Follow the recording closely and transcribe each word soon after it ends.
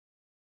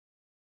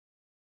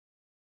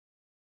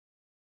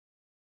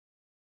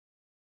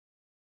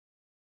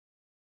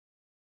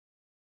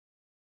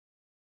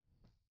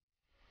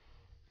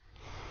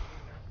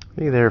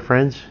Hey there,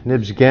 friends.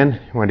 Nibs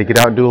again. Wanted to get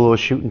out and do a little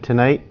shooting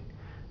tonight.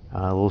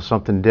 A little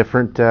something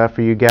different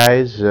for you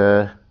guys.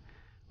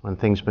 One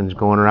thing's been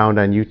going around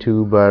on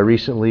YouTube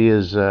recently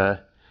is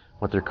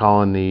what they're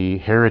calling the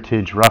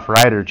Heritage Rough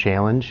Rider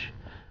Challenge.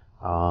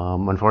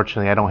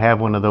 Unfortunately, I don't have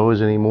one of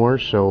those anymore,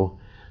 so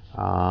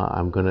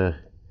I'm going to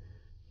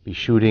be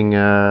shooting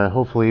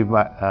hopefully,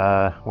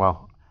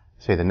 well,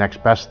 say the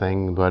next best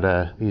thing,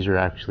 but these are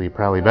actually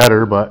probably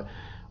better, but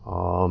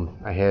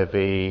I have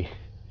a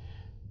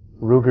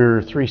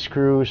Ruger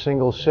 3-screw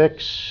single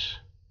 6,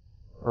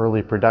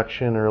 early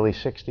production, early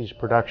 60s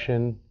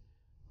production.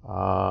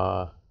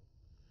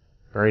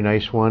 Very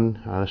nice one.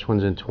 This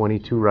one's in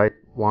 22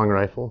 long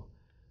rifle.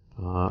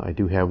 I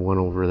do have one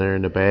over there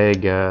in the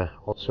bag.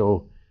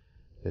 Also,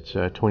 it's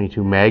a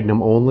 22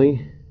 Magnum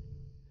only.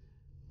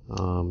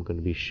 I'm going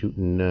to be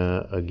shooting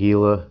a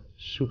Gila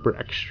Super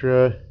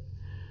Extra,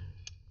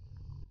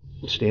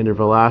 standard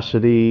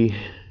velocity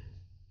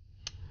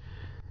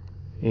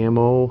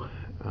ammo.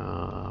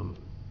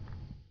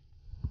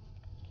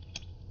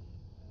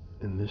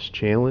 In this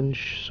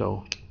challenge,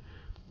 so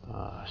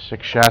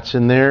 6 shots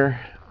in there.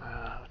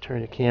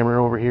 Turn the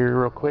camera over here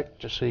real quick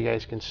just so you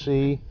guys can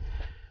see.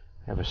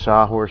 I have a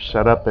sawhorse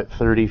set up at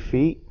 30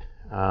 feet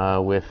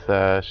with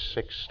 6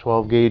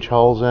 12-gauge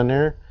hulls on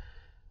there,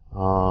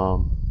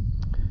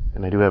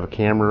 and I do have a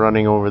camera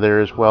running over there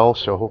as well,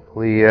 so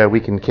hopefully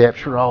we can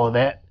capture all of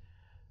that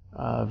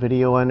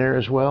video on there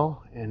as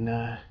well, and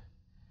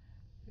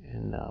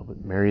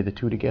marry the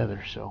two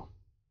together. So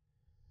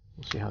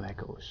we'll see how that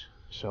goes.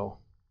 So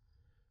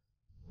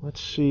let's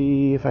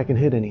see if I can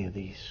hit any of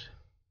these.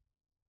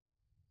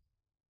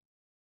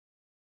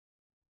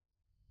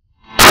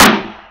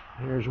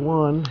 There's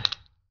one.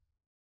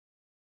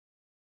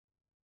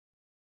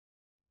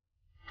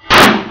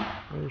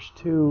 There's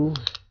 2.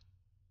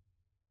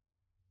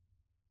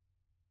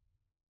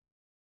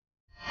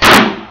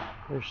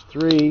 There's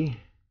 3.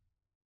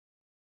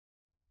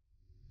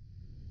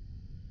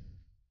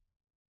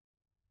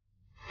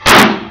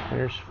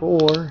 There's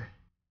 4.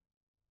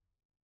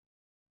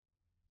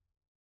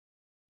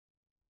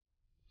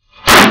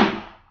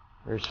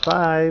 There's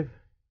 5.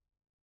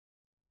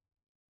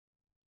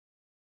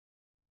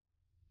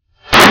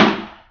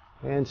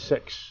 And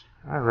 6.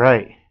 All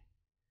right.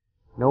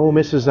 No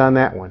misses on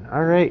that one.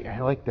 All right.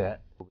 I like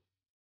that.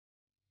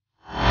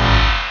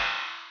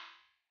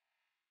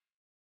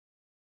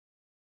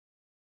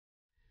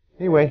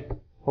 Anyway,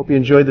 hope you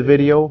enjoyed the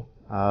video.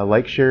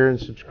 Like, share, and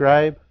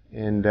subscribe.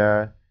 And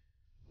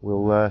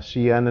we'll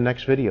see you on the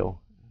next video.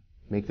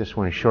 Make this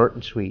one short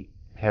and sweet.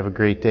 Have a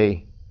great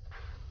day.